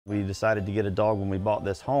We decided to get a dog when we bought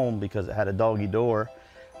this home because it had a doggy door,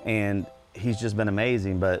 and he's just been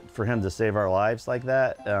amazing. But for him to save our lives like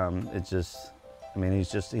that, it's just, I mean,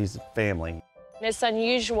 he's family. It's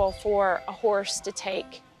unusual for a horse to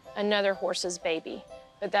take another horse's baby,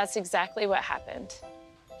 but that's exactly what happened.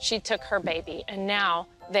 She took her baby, and now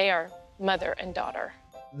they are mother and daughter.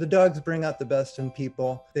 The dogs bring out the best in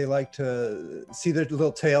people. They like to see their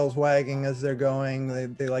little tails wagging as they're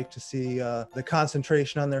going. They like to see the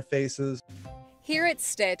concentration on their faces. Here at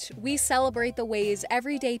Stitch, we celebrate the ways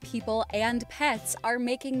everyday people and pets are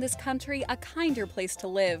making this country a kinder place to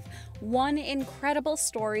live, one incredible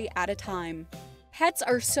story at a time. Pets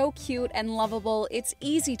are so cute and lovable, it's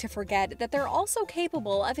easy to forget that they're also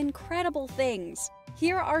capable of incredible things.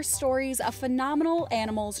 Here are stories of phenomenal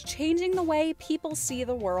animals changing the way people see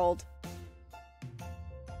the world.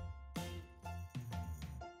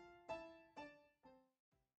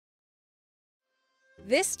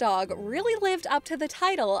 This dog really lived up to the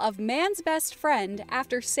title of man's best friend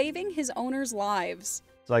after saving his owners' lives.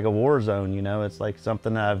 It's like a war zone, you know? It's like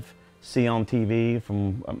something I've seen on TV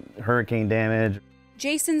from hurricane damage.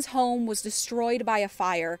 Jason's home was destroyed by a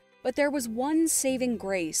fire, but there was one saving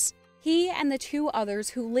grace. He and the two others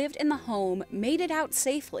who lived in the home made it out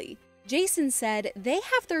safely. Jason said they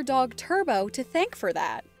have their dog Turbo to thank for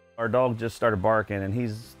that. Our dog just started barking, and he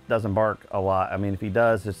doesn't bark a lot. I mean, if he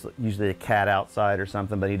does, it's usually a cat outside or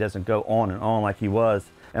something, but he doesn't go on and on like he was.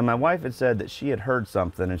 And my wife had said that she had heard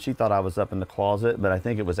something, and she thought I was up in the closet, but I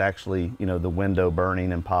think it was actually, you know, the window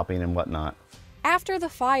burning and popping and whatnot. After the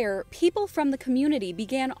fire, people from the community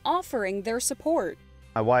began offering their support.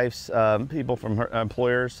 My wife's people from her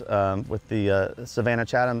employers with the Savannah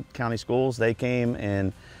Chatham County Schools, they came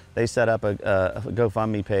and they set up a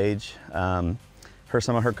GoFundMe page.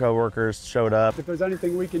 Some of her coworkers showed up. If there's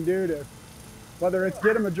anything we can do to, whether it's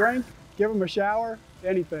get them a drink, give them a shower,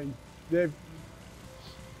 anything,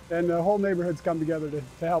 and the whole neighborhood's come together to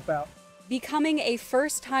help out. Becoming a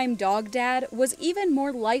first-time dog dad was even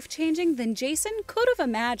more life-changing than Jason could have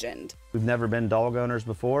imagined. We've never been dog owners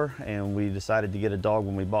before, and we decided to get a dog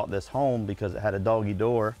when we bought this home because it had a doggy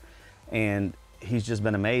door, and he's just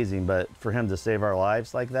been amazing. But for him to save our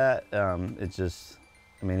lives like that, it's just,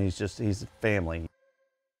 I mean, he's family.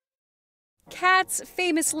 Cats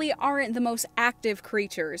famously aren't the most active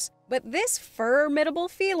creatures, but this formidable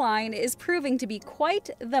feline is proving to be quite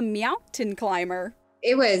the mountain climber.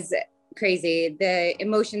 It was crazy. The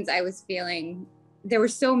emotions I was feeling, there were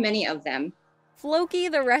so many of them. Floki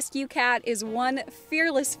the rescue cat is one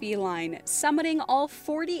fearless feline, summiting all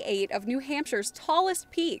 48 of New Hampshire's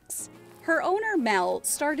tallest peaks. Her owner, Mel,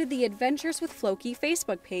 started the Adventures with Floki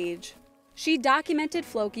Facebook page. She documented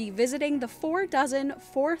Floki visiting the 4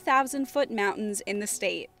 4,000-foot mountains in the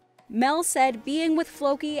state. Mel said being with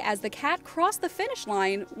Floki as the cat crossed the finish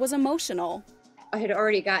line was emotional. I had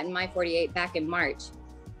already gotten my 48 back in March,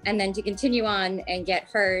 and then to continue on and get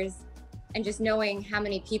hers, and just knowing how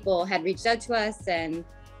many people had reached out to us and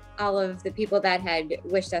all of the people that had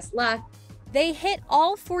wished us luck. They hit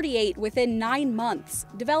all 48 within 9 months,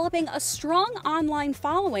 developing a strong online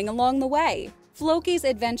following along the way. Floki's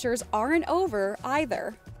adventures aren't over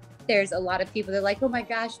either. There's a lot of people that are like, oh my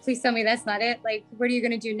gosh, please tell me that's not it. Like, what are you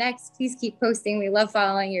gonna do next? Please keep posting. We love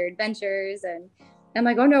following your adventures. And I'm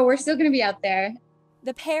like, oh no, we're still gonna be out there.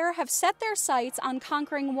 The pair have set their sights on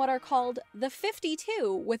conquering what are called the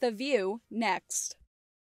 52 with a view next.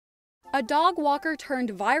 A dog walker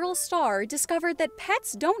turned viral star discovered that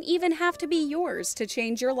pets don't even have to be yours to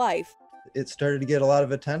change your life. It started to get a lot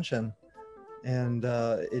of attention, and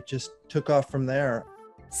it just took off from there.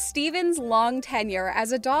 Steven's long tenure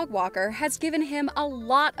as a dog walker has given him a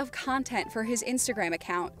lot of content for his Instagram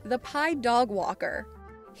account, The Pie Dog Walker.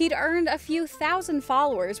 He'd earned a few thousand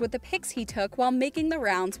followers with the pics he took while making the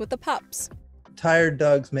rounds with the pups. Tired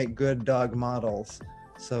dogs make good dog models.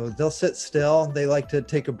 So they'll sit still, they like to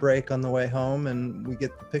take a break on the way home, and we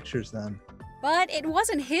get the pictures then. But it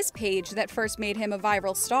wasn't his page that first made him a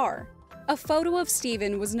viral star. A photo of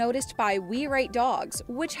Steven was noticed by We Rate Dogs,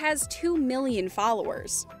 which has 2 million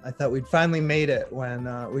followers. I thought we'd finally made it when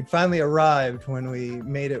we'd finally arrived when we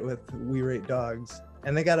made it with We Rate Dogs.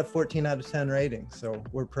 And they got a 14 out of 10 rating, so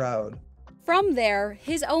we're proud. From there,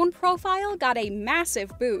 his own profile got a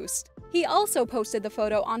massive boost. He also posted the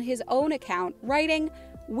photo on his own account, writing,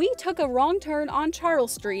 "We took a wrong turn on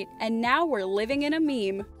Charles Street, and now we're living in a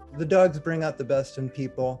meme." The dogs bring out the best in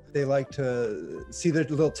people. They like to see their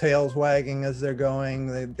little tails wagging as they're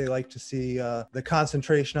going. They like to see the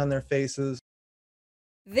concentration on their faces.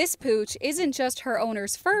 This pooch isn't just her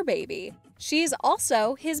owner's fur baby. She's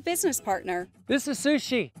also his business partner. This is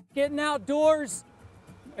Sushi, getting outdoors,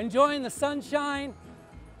 enjoying the sunshine,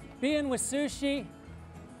 being with Sushi,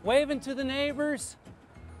 waving to the neighbors.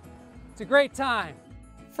 It's a great time.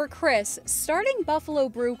 For Chris, starting Buffalo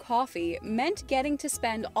Brew Coffee meant getting to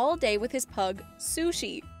spend all day with his pug,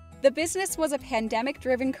 Sushi. The business was a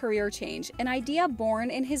pandemic-driven career change, an idea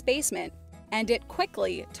born in his basement, and it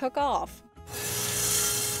quickly took off.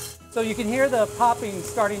 So you can hear the popping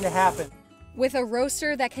starting to happen. With a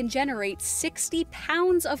roaster that can generate 60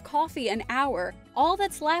 pounds of coffee an hour, all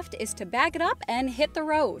that's left is to bag it up and hit the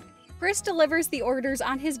road. Chris delivers the orders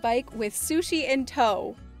on his bike with Sushi in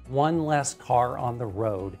tow. One less car on the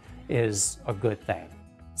road is a good thing.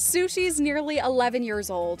 Sushi's nearly 11 years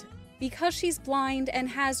old. Because she's blind and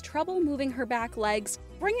has trouble moving her back legs,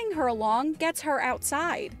 bringing her along gets her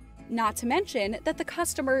outside. Not to mention that the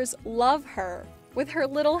customers love her. With her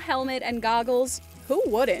little helmet and goggles, who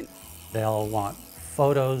wouldn't? They'll want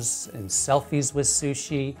photos and selfies with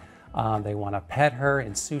Sushi. They want to pet her,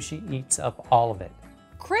 and Sushi eats up all of it.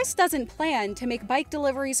 Chris doesn't plan to make bike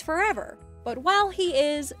deliveries forever, but while he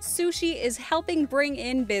is, Sushi is helping bring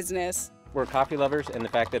in business. We're coffee lovers, and the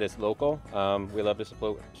fact that it's local, we love to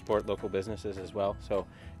support local businesses as well. So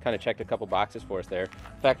kind of checked a couple boxes for us there.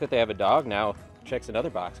 The fact that they have a dog now checks another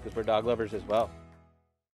box because we're dog lovers as well.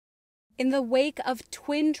 In the wake of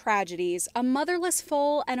twin tragedies, a motherless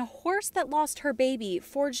foal and a horse that lost her baby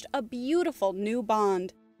forged a beautiful new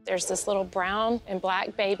bond. There's this little brown and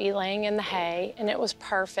black baby laying in the hay, and it was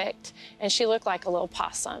perfect, and she looked like a little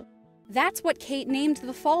possum. That's what Kate named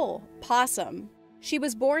the foal, Possum. She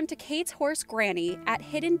was born to Kate's horse Granny at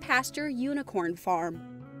Hidden Pasture Unicorn Farm.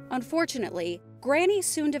 Unfortunately, Granny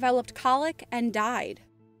soon developed colic and died.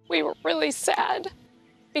 We were really sad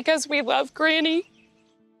because we love Granny.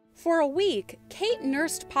 For a week, Kate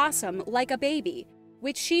nursed Possum like a baby,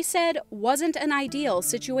 which she said wasn't an ideal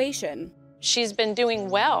situation. She's been doing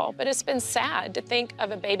well, but it's been sad to think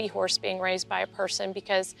of a baby horse being raised by a person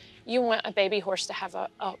because you want a baby horse to have a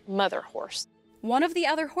mother horse. One of the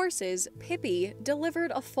other horses, Pippi,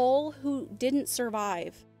 delivered a foal who didn't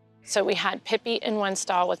survive. So we had Pippi in one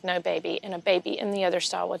stall with no baby and a baby in the other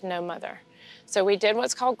stall with no mother. So we did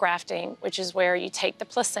what's called grafting, which is where you take the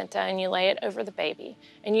placenta and you lay it over the baby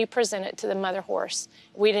and you present it to the mother horse.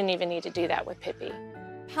 We didn't even need to do that with Pippi.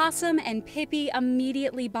 Possum and Pippi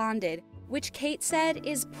immediately bonded, which Kate said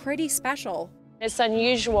is pretty special. It's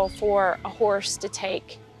unusual for a horse to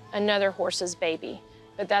take another horse's baby,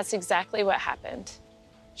 but that's exactly what happened.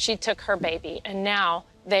 She took her baby and now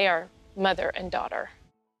they are mother and daughter.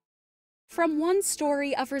 From one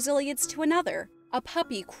story of resilience to another, a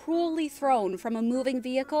puppy cruelly thrown from a moving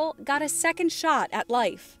vehicle got a second shot at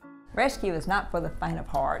life. Rescue is not for the faint of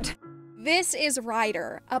heart. This is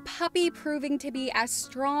Ryder, a puppy proving to be as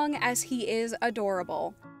strong as he is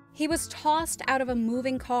adorable. He was tossed out of a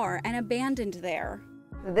moving car and abandoned there.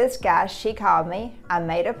 This guy, she called me. I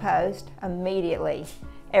made a post immediately.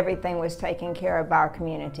 Everything was taken care of by our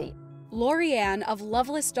community. Lorianne of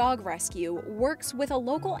Loveless Dog Rescue works with a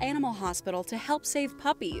local animal hospital to help save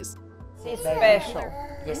puppies. He's special.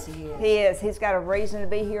 Yes, he is. He is. He's got a reason to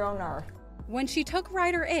be here on earth. When she took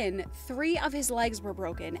Ryder in, 3 of his legs were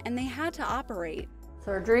broken and they had to operate.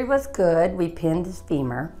 Surgery was good. We pinned his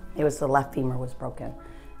femur. It was the left femur was broken.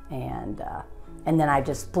 And then I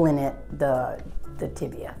just splinted the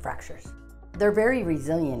tibia fractures. They're very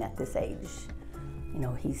resilient at this age. You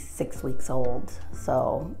know, he's 6 weeks old,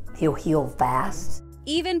 so he'll heal fast.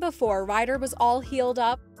 Even before Ryder was all healed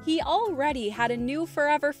up, he already had a new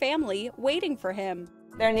forever family waiting for him.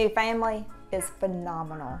 Their new family is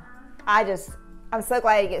phenomenal. I'm so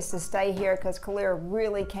glad he gets to stay here because Kalir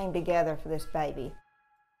really came together for this baby.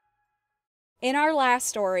 In our last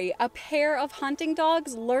story, a pair of hunting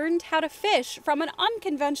dogs learned how to fish from an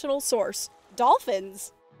unconventional source,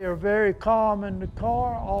 dolphins. They're very calm in the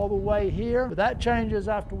car all the way here, but that changes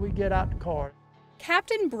after we get out the car.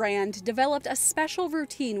 Captain Brand developed a special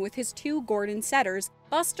routine with his 2 Gordon setters,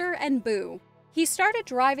 Buster and Boo. He started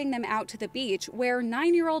driving them out to the beach where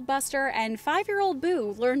 9-year-old Buster and 5-year-old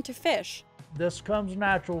Boo learned to fish. This comes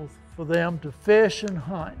natural for them to fish and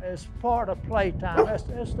hunt. It's part of playtime.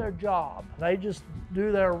 It's their job. They just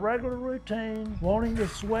do their regular routine, wanting to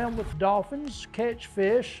swim with dolphins, catch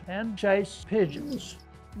fish, and chase pigeons.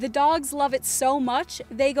 The dogs love it so much,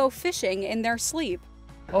 they go fishing in their sleep.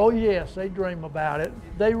 Oh yes, they dream about it.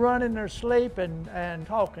 They run in their sleep and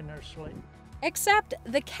talk in their sleep. Except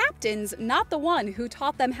the captain's not the one who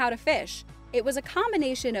taught them how to fish. It was a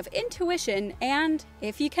combination of intuition and,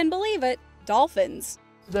 if you can believe it, dolphins.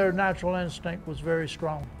 Their natural instinct was very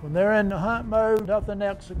strong. When they're in the hunt mode, nothing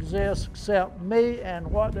else exists except me and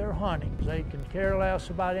what they're hunting. They can care less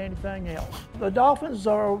about anything else. The dolphins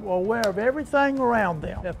are aware of everything around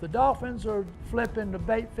them. If the dolphins are flipping the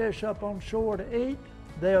bait fish up on shore to eat,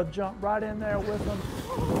 they'll jump right in there with them.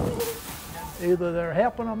 Either they're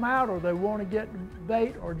helping them out or they want to get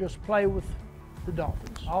bait or just play with the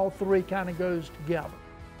dolphins. All three kind of goes together.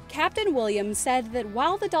 Captain Williams said that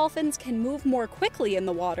while the dolphins can move more quickly in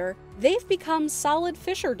the water, they've become solid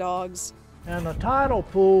fisher dogs. In the tidal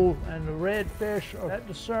pool and the redfish are at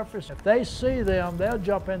the surface, if they see them, they'll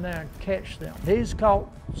jump in there and catch them. He's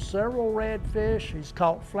caught several redfish, he's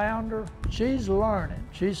caught flounder. She's learning.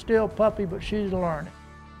 She's still puppy, but she's learning.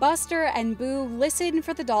 Buster and Boo listen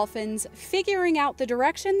for the dolphins, figuring out the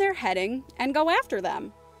direction they're heading, and go after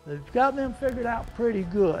them. They've got them figured out pretty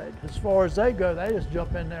good. As far as they go, they just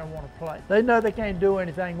jump in there and want to play. They know they can't do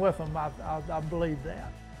anything with them, I believe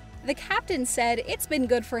that. The captain said it's been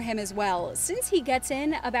good for him as well, since he gets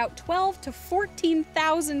in about 12 to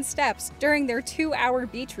 14,000 steps during their 2-hour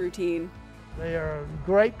beach routine. They are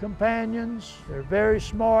great companions. They're very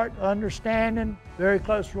smart, understanding, very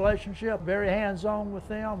close relationship, very hands-on with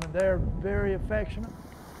them, and they're very affectionate.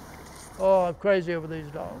 Oh, I'm crazy over these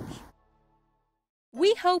dogs.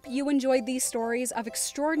 We hope you enjoyed these stories of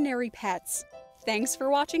extraordinary pets. Thanks for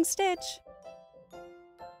watching Stitch.